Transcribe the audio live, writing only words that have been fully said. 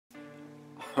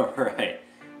Alright,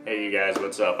 hey you guys,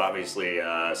 what's up? Obviously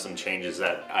some changes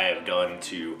that I have done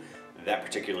to that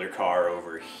particular car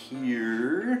over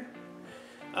here.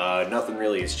 Nothing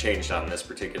really has changed on this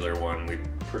particular one. We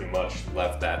pretty much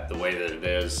left that the way that it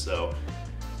is, so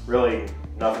really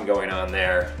nothing going on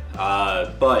there.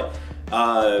 But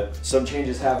some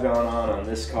changes have gone on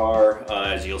this car,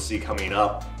 as you'll see coming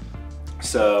up.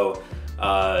 So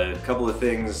a couple of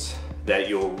things that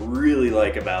you'll really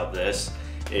like about this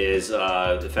is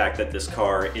the fact that this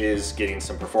car is getting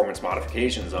some performance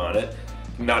modifications on it.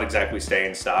 Not exactly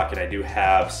staying stock, and I do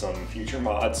have some future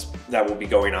mods that will be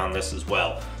going on this as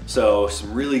well. So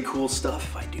some really cool stuff,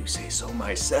 if I do say so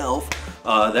myself,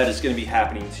 that is going to be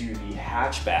happening to the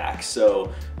hatchback.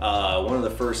 So one of the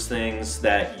first things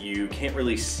that you can't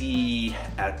really see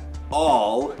at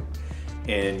all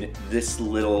in this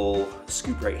little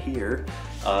scoop right here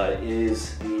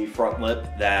is the front lip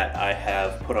that I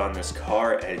have put on this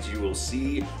car, as you will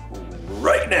see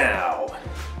right now.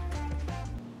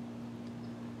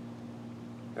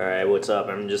 Alright, what's up?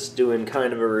 I'm just doing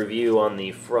kind of a review on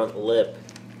the front lip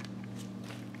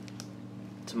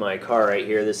to my car right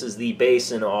here. This is the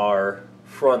Basin R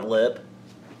front lip.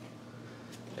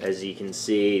 As you can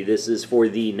see, this is for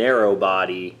the narrow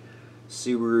body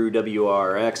Subaru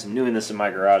WRX. I'm doing this in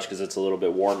my garage because it's a little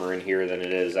bit warmer in here than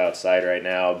it is outside right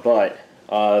now. But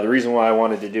the reason why I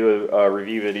wanted to do a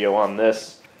review video on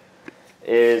this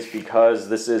is because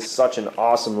this is such an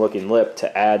awesome looking lip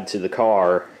to add to the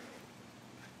car.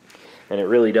 And it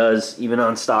really does, even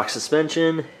on stock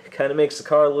suspension, kind of makes the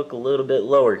car look a little bit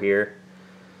lower here.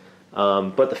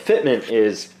 But the fitment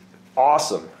is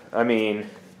awesome. I mean,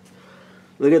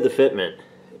 look at the fitment.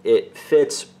 It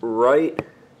fits right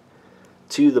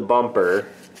to the bumper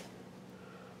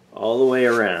all the way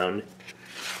around.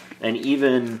 And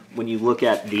even when you look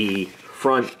at the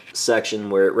front section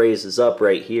where it raises up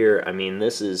right here, I mean,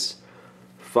 this is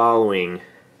following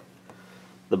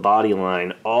the body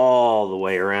line all the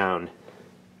way around.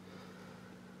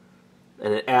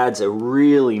 And it adds a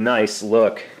really nice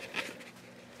look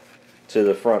to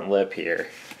the front lip here,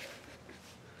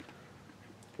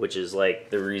 which is like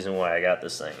the reason why I got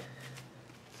this thing.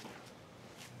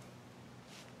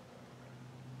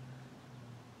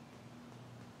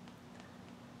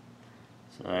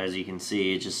 So as you can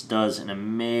see, it just does an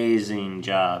amazing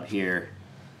job here.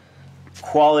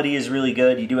 Quality is really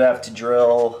good. You do have to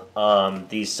drill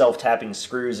these self-tapping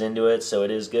screws into it, so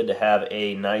it is good to have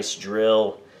a nice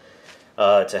drill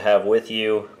to have with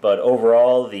you. But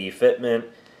overall, the fitment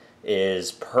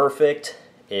is perfect.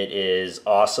 It is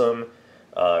awesome.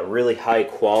 Really high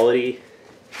quality.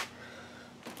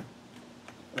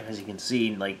 As you can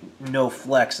see, like no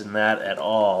flex in that at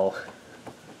all.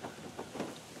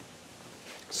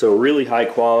 So really high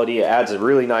quality. It adds a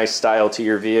really nice style to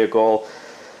your vehicle.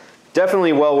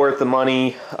 Definitely well worth the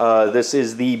money. This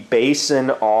is the Basin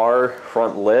R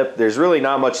front lip. There's really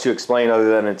not much to explain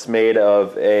other than it's made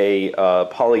of a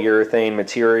polyurethane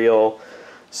material.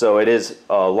 So it is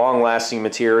a long-lasting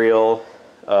material,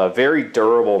 very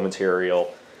durable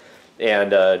material,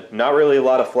 and not really a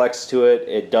lot of flex to it.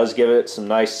 It does give it some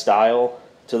nice style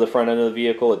to the front end of the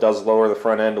vehicle. It does lower the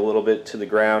front end a little bit to the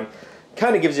ground.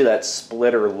 Kind of gives you that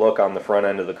splitter look on the front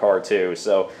end of the car too.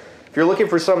 So if you're looking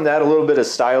for something to add a little bit of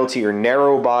style to your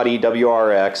narrow body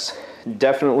WRX,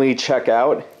 definitely check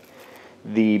out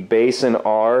the Basin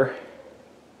R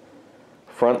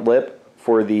front lip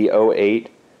for the 08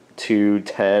 to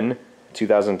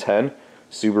 2010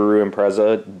 Subaru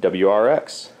Impreza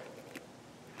WRX.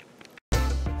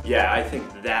 Yeah, I think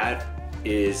that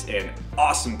is an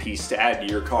awesome piece to add to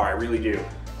your car. I really do.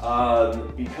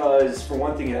 Because for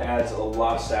one thing, it adds a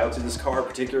lot of style to this car,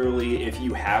 particularly if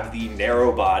you have the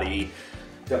narrow body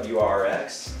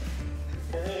WRX.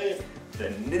 The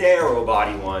narrow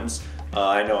body ones.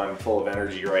 I know I'm full of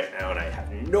energy right now and I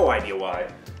have no idea why.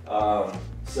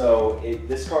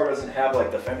 This car doesn't have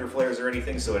like the fender flares or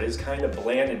anything, so it is kind of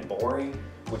bland and boring,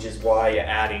 which is why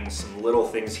adding some little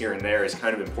things here and there is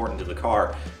kind of important to the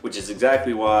car, which is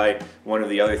exactly why one of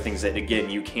the other things that, again,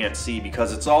 you can't see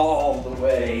because it's all the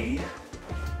way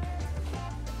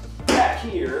back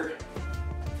here,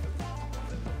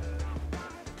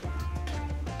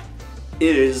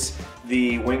 is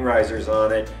the wing risers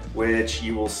on it, which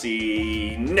you will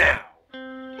see now.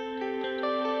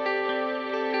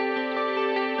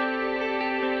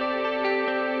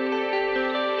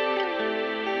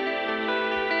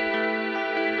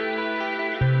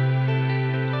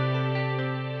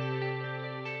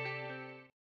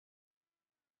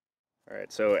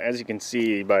 Alright, so as you can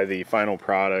see by the final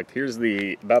product, here's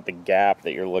about the gap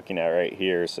that you're looking at right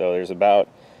here. So there's about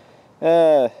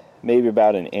maybe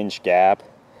about an inch gap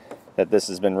that this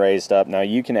has been raised up. Now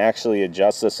you can actually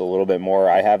adjust this a little bit more.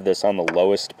 I have this on the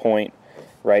lowest point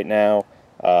right now.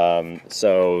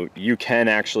 So you can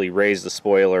actually raise the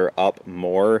spoiler up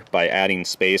more by adding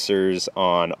spacers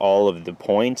on all of the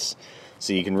points.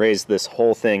 So you can raise this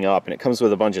whole thing up, and it comes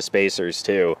with a bunch of spacers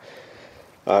too.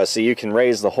 So you can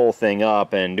raise the whole thing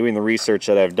up, and doing the research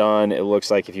that I've done, it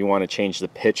looks like if you want to change the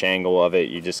pitch angle of it,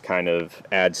 you just kind of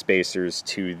add spacers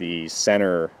to the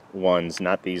center ones,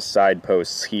 not these side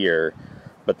posts here,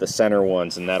 but the center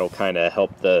ones, and that'll kind of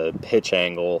help the pitch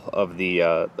angle of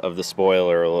the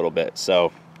spoiler a little bit.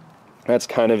 So that's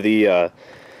kind of the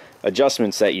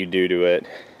adjustments that you do to it.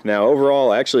 Now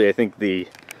overall, actually, I think the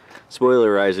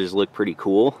spoiler risers look pretty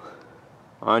cool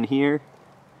on here.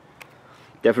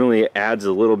 Definitely adds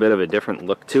a little bit of a different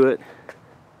look to it.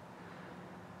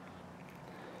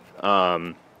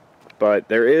 But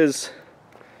there is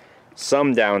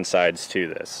some downsides to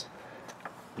this.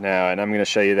 Now, and I'm going to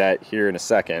show you that here in a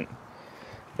second,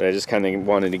 but I just kind of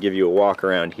wanted to give you a walk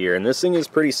around here. And this thing is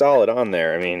pretty solid on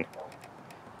there. I mean,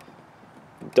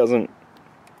 it doesn't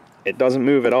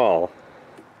move at all.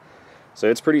 So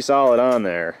it's pretty solid on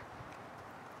there.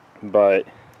 But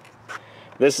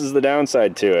this is the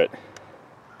downside to it.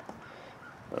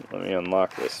 Let me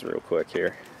unlock this real quick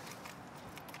here.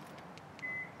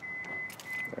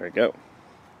 There we go.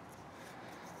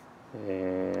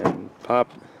 And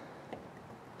pop.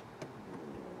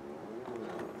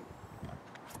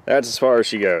 That's as far as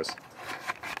she goes.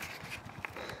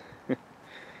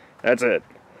 That's it.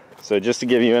 So just to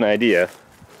give you an idea,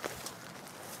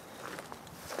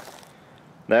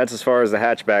 that's as far as the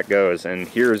hatchback goes, and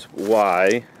here's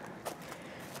why.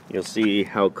 You'll see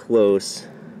how close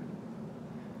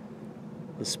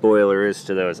the spoiler is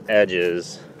to those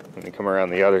edges. Let me come around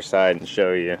the other side and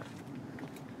show you.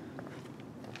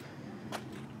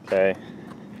 Okay.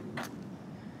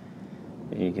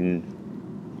 You can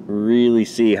really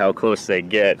see how close they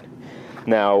get.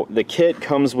 Now, the kit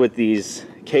comes with these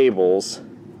cables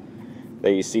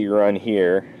that you see run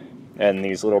here, and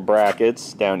these little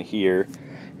brackets down here,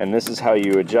 and this is how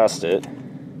you adjust it.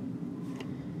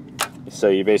 So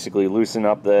you basically loosen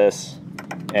up this,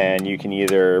 and you can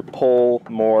either pull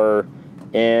more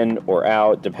in or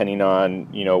out depending on,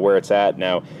 you know, where it's at.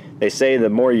 Now, they say the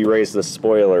more you raise the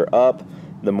spoiler up,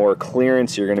 the more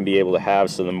clearance you're going to be able to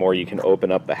have, so the more you can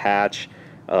open up the hatch.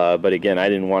 But again, I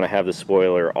didn't want to have the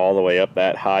spoiler all the way up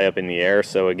that high up in the air.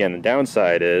 So again, the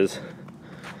downside is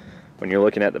when you're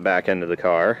looking at the back end of the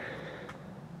car,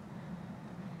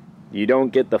 you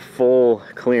don't get the full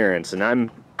clearance. And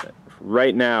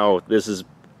right now, this is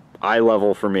eye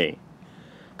level for me.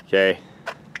 Okay.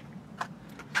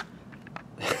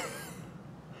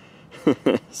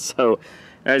 So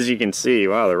as you can see,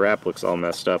 wow, the wrap looks all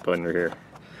messed up under here.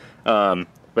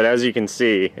 But as you can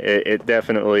see, it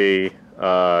definitely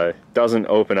doesn't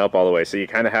open up all the way, so you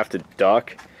kind of have to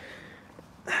duck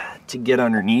to get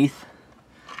underneath.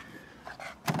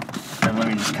 And let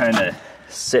me just kind of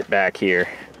sit back here,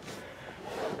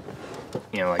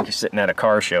 you know, like you're sitting at a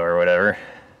car show or whatever.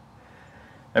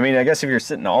 I mean, I guess if you're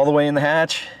sitting all the way in the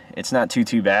hatch, it's not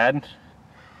too bad.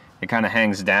 It kind of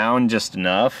hangs down just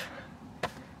enough.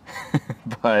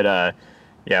 But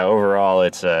yeah, overall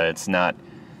it's not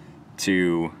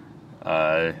too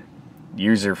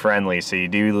user friendly, so you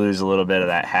do lose a little bit of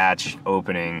that hatch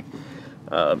opening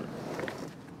to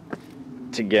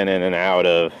get in and out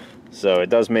of. So it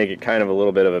does make it kind of a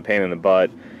little bit of a pain in the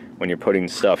butt when you're putting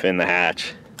stuff in the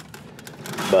hatch.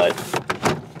 But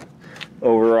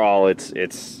overall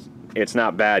it's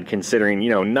not bad, considering, you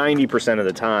know, 90% of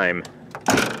the time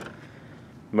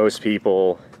most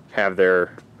people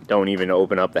don't even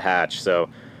open up the hatch. So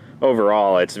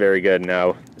overall, it's very good.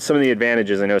 Now, some of the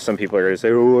advantages, I know some people are going to say,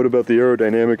 oh, what about the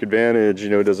aerodynamic advantage? You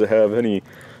know, does it have any,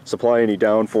 supply any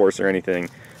downforce or anything?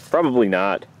 Probably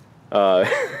not.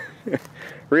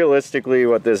 Realistically,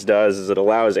 what this does is it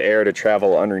allows air to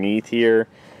travel underneath here.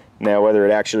 Now, whether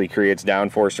it actually creates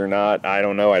downforce or not, I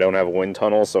don't know. I don't have a wind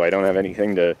tunnel, so I don't have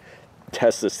anything to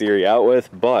test this theory out with.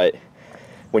 But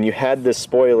when you had this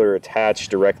spoiler attached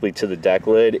directly to the deck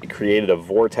lid, it created a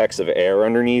vortex of air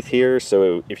underneath here.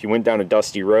 So if you went down a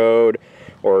dusty road,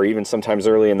 or even sometimes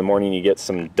early in the morning you get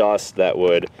some dust that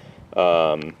would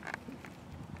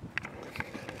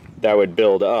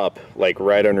build up, like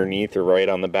right underneath or right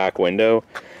on the back window.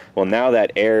 Well, now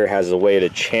that air has a way to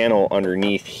channel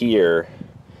underneath here,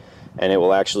 and it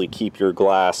will actually keep your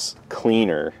glass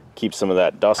cleaner, keep some of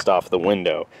that dust off the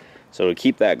window. So to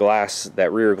keep that glass,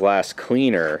 that rear glass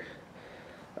cleaner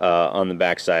on the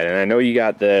back side. And I know you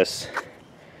got this,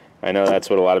 I know that's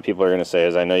what a lot of people are going to say,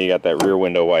 is I know you got that rear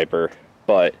window wiper,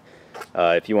 but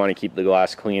If you want to keep the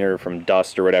glass cleaner from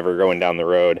dust or whatever going down the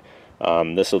road,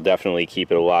 this will definitely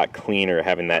keep it a lot cleaner,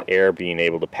 having that air being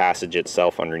able to passage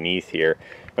itself underneath here.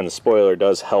 And the spoiler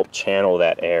does help channel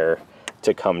that air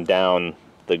to come down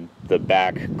the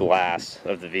back glass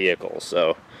of the vehicle.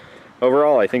 So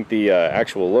overall, I think the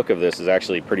actual look of this is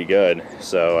actually pretty good.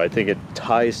 So I think it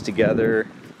ties together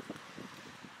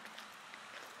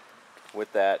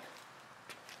with that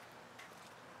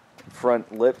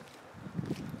front lip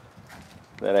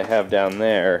that I have down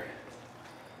there.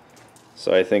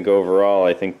 So I think overall,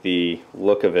 I think the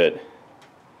look of it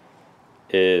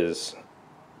is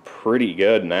pretty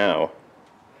good now.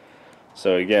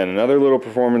 So again, another little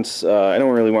performance, I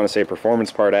don't really want to say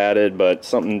performance part added, but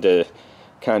something to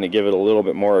kind of give it a little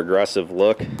bit more aggressive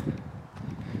look.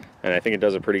 And I think it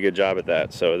does a pretty good job at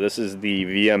that. So this is the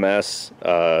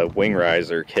VMS wing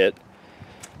riser kit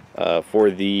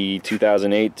for the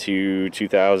 2008 to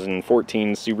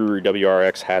 2014 Subaru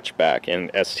WRX hatchback and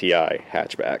STI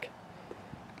hatchback.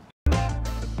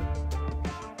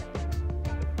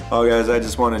 Oh guys, I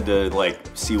just wanted to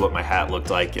see what my hat looked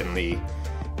like in the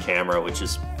camera, which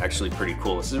is actually pretty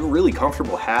cool. This is a really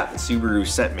comfortable hat that Subaru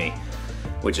sent me,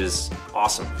 which is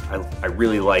awesome. I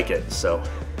really like it. So,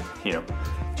 you know,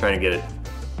 trying to get it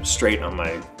straight on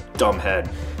my dumb head.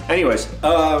 Anyways,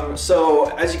 so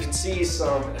as you can see,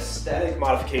 some aesthetic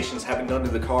modifications have been done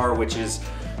to the car, which is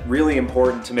really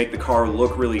important to make the car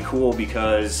look really cool,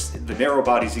 because the narrow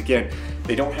bodies, again,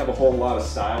 they don't have a whole lot of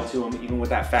style to them. Even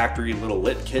with that factory little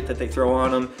lip kit that they throw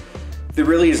on them, there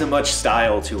really isn't much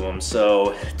style to them.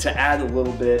 So to add a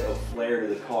little bit of flair to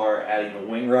the car, adding the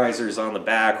wing risers on the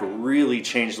back really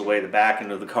changed the way the back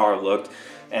end of the car looked.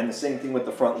 And the same thing with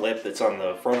the front lip that's on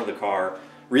the front of the car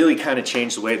really kind of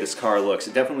changed the way this car looks.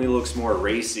 It definitely looks more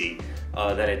racy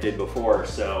than it did before.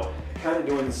 So kind of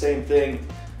doing the same thing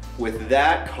with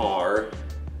that car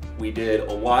we did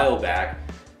a while back.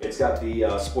 It's got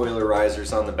the spoiler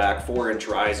risers on the back, 4-inch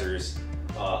risers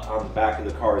on the back of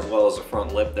the car, as well as a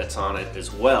front lip that's on it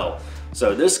as well.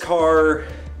 So this car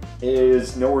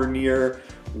is nowhere near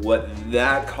what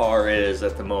that car is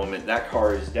at the moment. That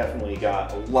car has definitely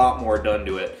got a lot more done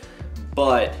to it,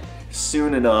 but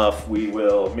soon enough we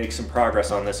will make some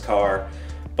progress on this car,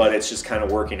 but it's just kind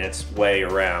of working its way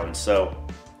around. So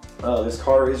this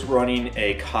car is running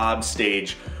a Cobb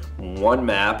Stage 1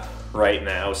 map right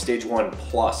now, Stage 1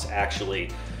 Plus actually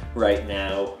right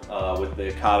now, with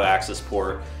the Cobb access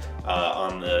port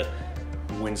on the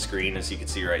windscreen, as you can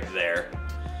see right there,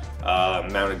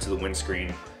 mounted to the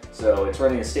windscreen. So it's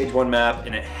running a Stage 1 map,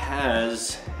 and it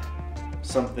has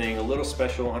something a little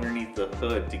special underneath the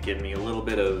hood to give me a little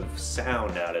bit of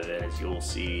sound out of it, as you'll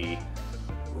see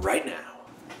right now.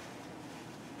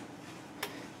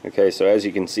 Okay, so as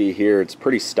you can see here, it's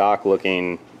pretty stock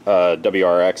looking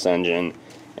WRX engine.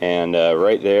 And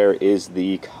right there is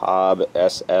the Cobb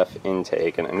SF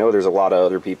intake. And I know there's a lot of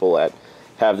other people that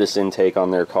have this intake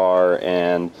on their car.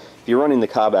 And if you're running the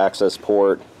Cobb access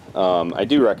port, I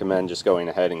do recommend just going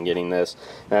ahead and getting this.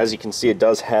 And as you can see, it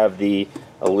does have the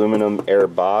aluminum air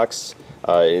box.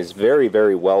 It is very,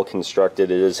 very well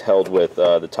constructed. It is held with,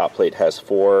 the top plate has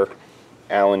 4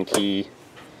 Allen key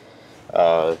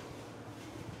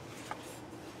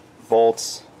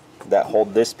bolts that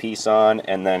hold this piece on,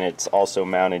 and then it's also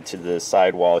mounted to the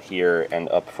sidewall here and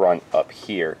up front up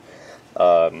here.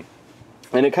 And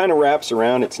it kind of wraps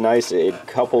around. It's nice. It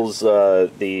couples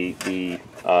the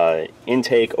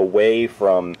intake away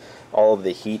from all of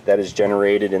the heat that is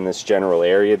generated in this general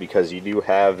area, because you do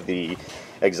have the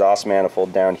exhaust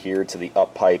manifold down here to the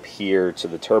up pipe here to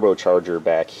the turbocharger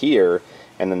back here,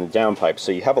 and then the downpipe.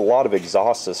 So you have a lot of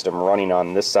exhaust system running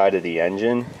on this side of the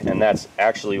engine, and that's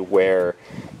actually where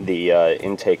the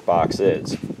intake box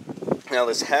is. Now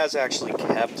this has actually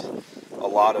kept a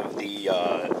lot of the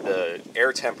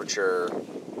air temperature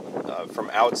from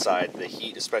outside, the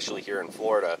heat, especially here in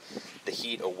Florida, the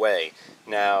heat away.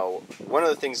 Now, one of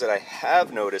the things that I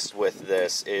have noticed with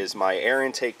this is my air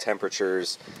intake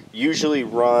temperatures usually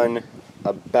run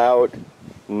about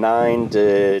 9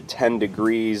 to 10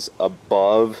 degrees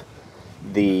above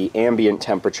the ambient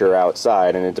temperature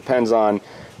outside, and it depends on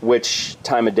which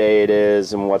time of day it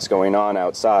is and what's going on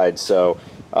outside. So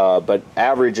but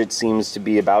average, it seems to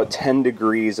be about 10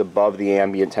 degrees above the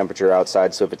ambient temperature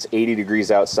outside. So if it's 80 degrees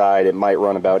outside, it might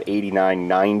run about 89,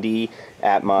 90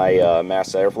 at my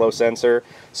mass airflow sensor.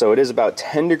 So it is about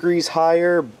 10 degrees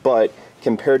higher, but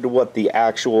compared to what the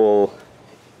actual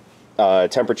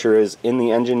temperature is in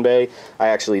the engine bay, I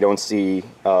actually don't see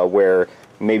where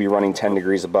maybe running 10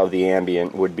 degrees above the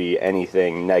ambient would be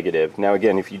anything negative. Now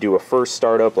again, if you do a first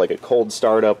startup, like a cold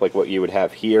startup, like what you would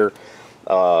have here,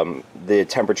 the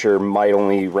temperature might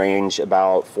only range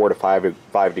about 4 to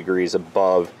 5 degrees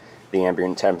above the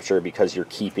ambient temperature because you're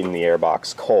keeping the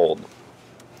airbox cold.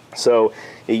 So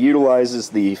it utilizes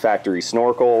the factory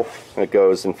snorkel that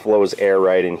goes and flows air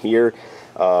right in here.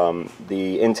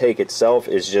 The intake itself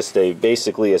is just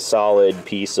basically a solid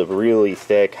piece of really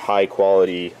thick, high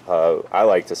quality, I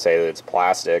like to say that it's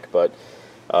plastic, but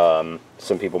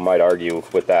some people might argue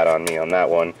with that on me on that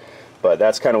one. But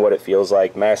that's kind of what it feels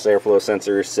like. Mass airflow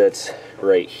sensor sits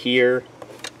right here,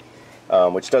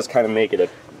 which does kind of make it a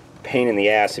pain in the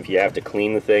ass if you have to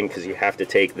clean the thing, because you have to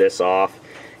take this off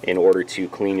in order to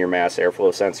clean your mass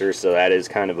airflow sensor. So that is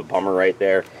kind of a bummer right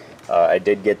there. I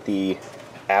did get the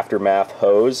aftermath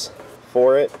hose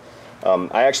for it.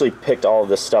 I actually picked all of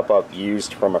this stuff up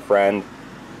used from a friend.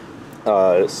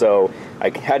 So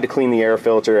I had to clean the air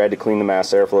filter, I had to clean the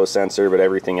mass airflow sensor, but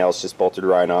everything else just bolted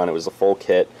right on. It was a full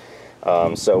kit.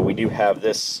 So we do have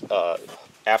this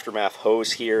aftermath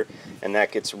hose here, and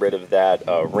that gets rid of that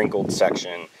wrinkled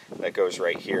section that goes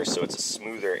right here, so it's a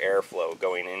smoother airflow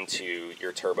going into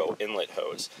your turbo inlet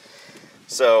hose.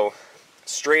 So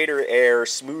straighter air,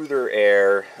 smoother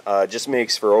air, just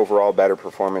makes for overall better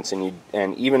performance. And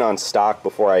even on stock,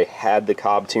 before I had the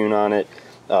Cobb tune on it,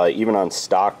 even on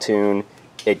stock tune,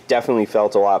 it definitely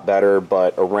felt a lot better.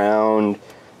 But around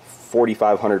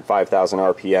 4,500, 5,000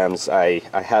 RPMs,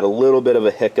 I had a little bit of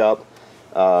a hiccup,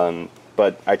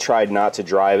 but I tried not to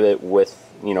drive it with,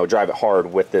 drive it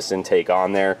hard with this intake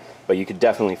on there, but you could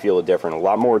definitely feel it different. A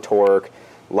lot more torque,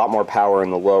 a lot more power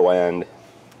in the low end,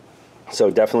 so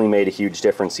definitely made a huge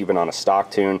difference even on a stock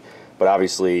tune. But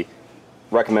obviously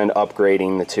recommend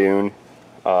upgrading the tune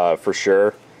for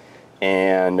sure.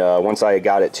 And once I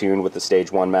got it tuned with the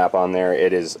stage 1 map on there,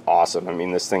 it is awesome. I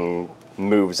mean, this thing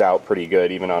moves out pretty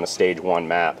good even on a stage 1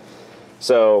 map.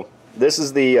 So this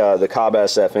is the Cobb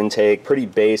SF intake. Pretty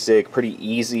basic, pretty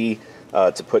easy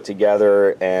to put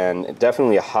together, and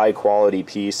definitely a high quality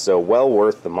piece, so well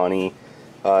worth the money.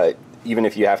 Even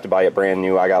if you have to buy it brand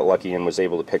new, I got lucky and was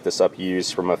able to pick this up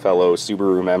used from a fellow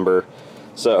Subaru member.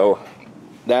 So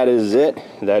that is it.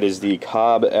 That is the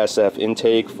Cobb SF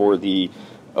intake for the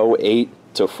 08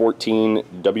 to 14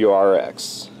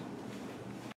 WRX.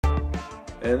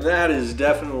 And that is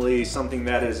definitely something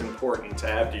that is important to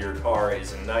have to your car,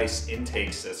 is a nice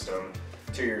intake system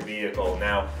to your vehicle.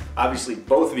 Now, obviously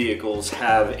both vehicles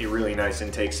have a really nice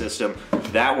intake system.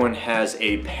 That one has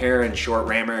a pair and short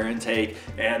ram air intake,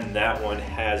 and that one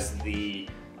has the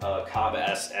Cobb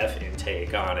SF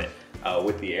intake on it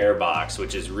with the airbox,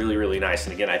 which is really, really nice.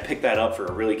 And again, I picked that up for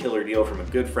a really killer deal from a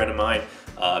good friend of mine,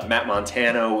 Matt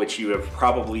Montano, which you have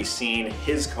probably seen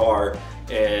his car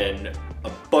in a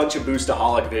bunch of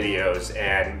Boostaholic videos,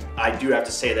 and I do have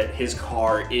to say that his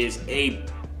car is a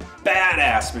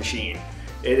badass machine.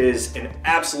 It is an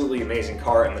absolutely amazing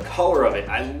car, and the color of it,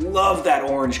 I love that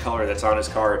orange color that's on his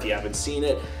car. If you haven't seen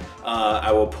it,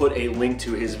 I will put a link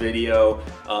to his video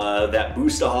that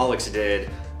Boostaholics did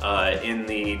in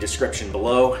the description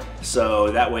below,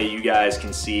 so that way you guys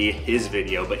can see his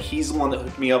video. But he's the one that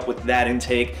hooked me up with that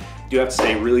intake. Do have to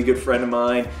say, really good friend of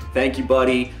mine. Thank you,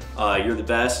 buddy. You're the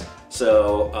best.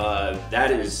 So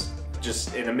that is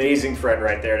just an amazing friend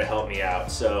right there to help me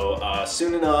out. So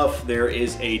soon enough, there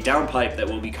is a downpipe that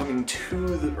will be coming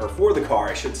for the car,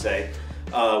 I should say.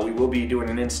 We will be doing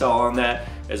an install on that,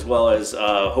 as well as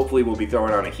hopefully we'll be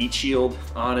throwing on a heat shield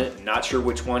on it. Not sure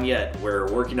which one yet. We're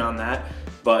working on that.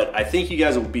 But I think you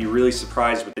guys will be really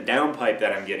surprised with the downpipe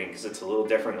that I'm getting, because it's a little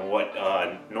different than what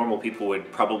normal people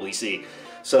would probably see.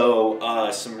 So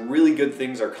some really good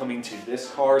things are coming to this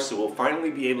car, so we'll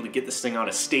finally be able to get this thing on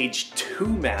a stage 2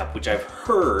 map, which I've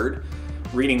heard,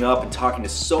 reading up and talking to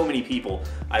so many people,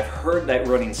 I've heard that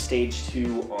running stage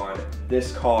 2 on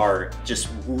this car just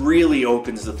really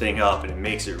opens the thing up and it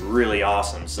makes it really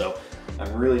awesome. So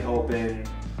I'm really hoping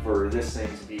for this thing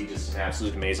to be just an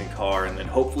absolute amazing car, and then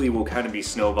hopefully we'll kind of be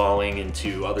snowballing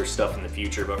into other stuff in the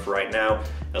future. But for right now,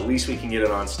 at least we can get it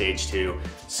on stage 2,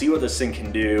 see what this thing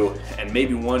can do, and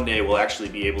maybe one day we'll actually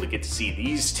be able to get to see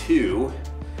these two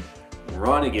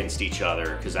run against each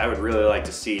other, because I would really like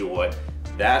to see what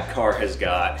that car has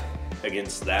got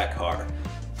against that car.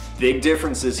 Big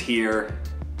differences here.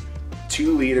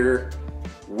 2-liter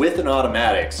with an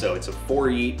automatic, so it's a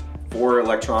 4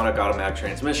 electronic automatic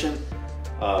transmission.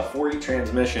 4E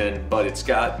transmission, but it's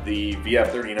got the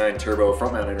VF39 turbo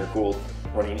front mount intercooled,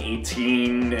 running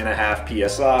 18.5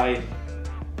 PSI,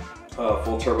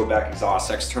 full turbo back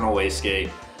exhaust, external wastegate.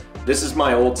 This is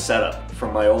my old setup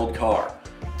from my old car.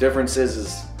 Difference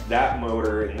is that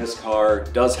motor in this car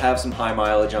does have some high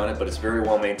mileage on it, but it's very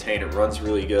well maintained. It runs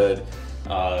really good.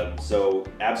 So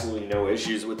absolutely no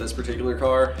issues with this particular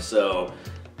car. So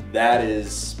that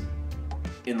is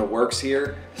in the works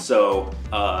here. So,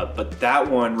 but that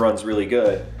one runs really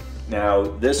good. Now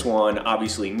this one,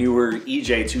 obviously newer,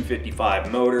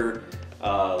 EJ255 motor,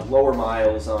 lower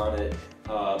miles on it,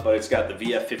 but it's got the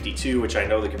VF52, which I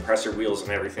know the compressor wheels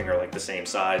and everything are like the same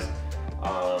size.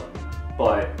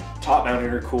 But top mount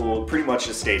intercooled, pretty much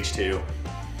a stage 2,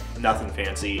 nothing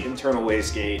fancy. Internal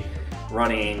wastegate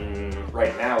running,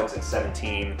 right now it's at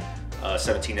 17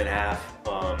 and a half.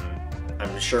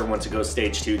 I'm sure once it goes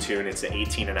stage 2 tune, it's an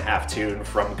 18 and a half tune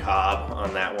from Cobb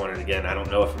on that one. And again, I don't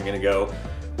know if I'm gonna go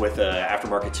with an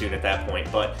aftermarket tune at that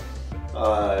point, but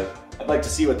I'd like to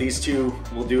see what these two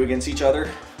will do against each other.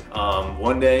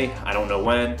 One day, I don't know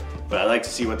when, but I'd like to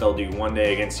see what they'll do one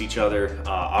day against each other.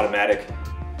 Automatic,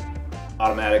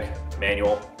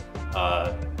 manual,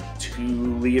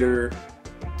 2 liter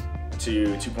to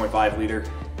 2.5 liter.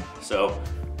 So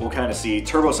we'll kind of see.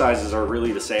 Turbo sizes are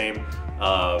really the same.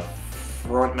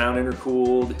 Front mount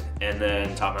intercooled and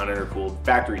then top mount intercooled.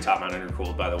 Factory top mount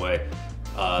intercooled, by the way.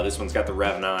 This one's got the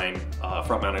Rev 9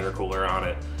 front mount intercooler on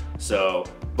it. So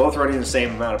both running the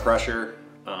same amount of pressure.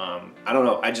 I don't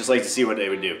know, I'd just like to see what they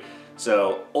would do.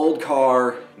 So old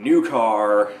car, new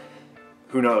car,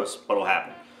 who knows what'll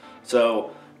happen.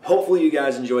 So hopefully you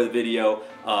guys enjoy the video.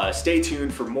 Stay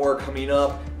tuned for more coming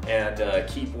up, and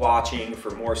keep watching for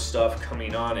more stuff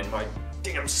coming on in my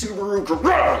damn Subaru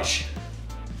garage.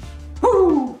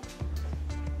 Woo!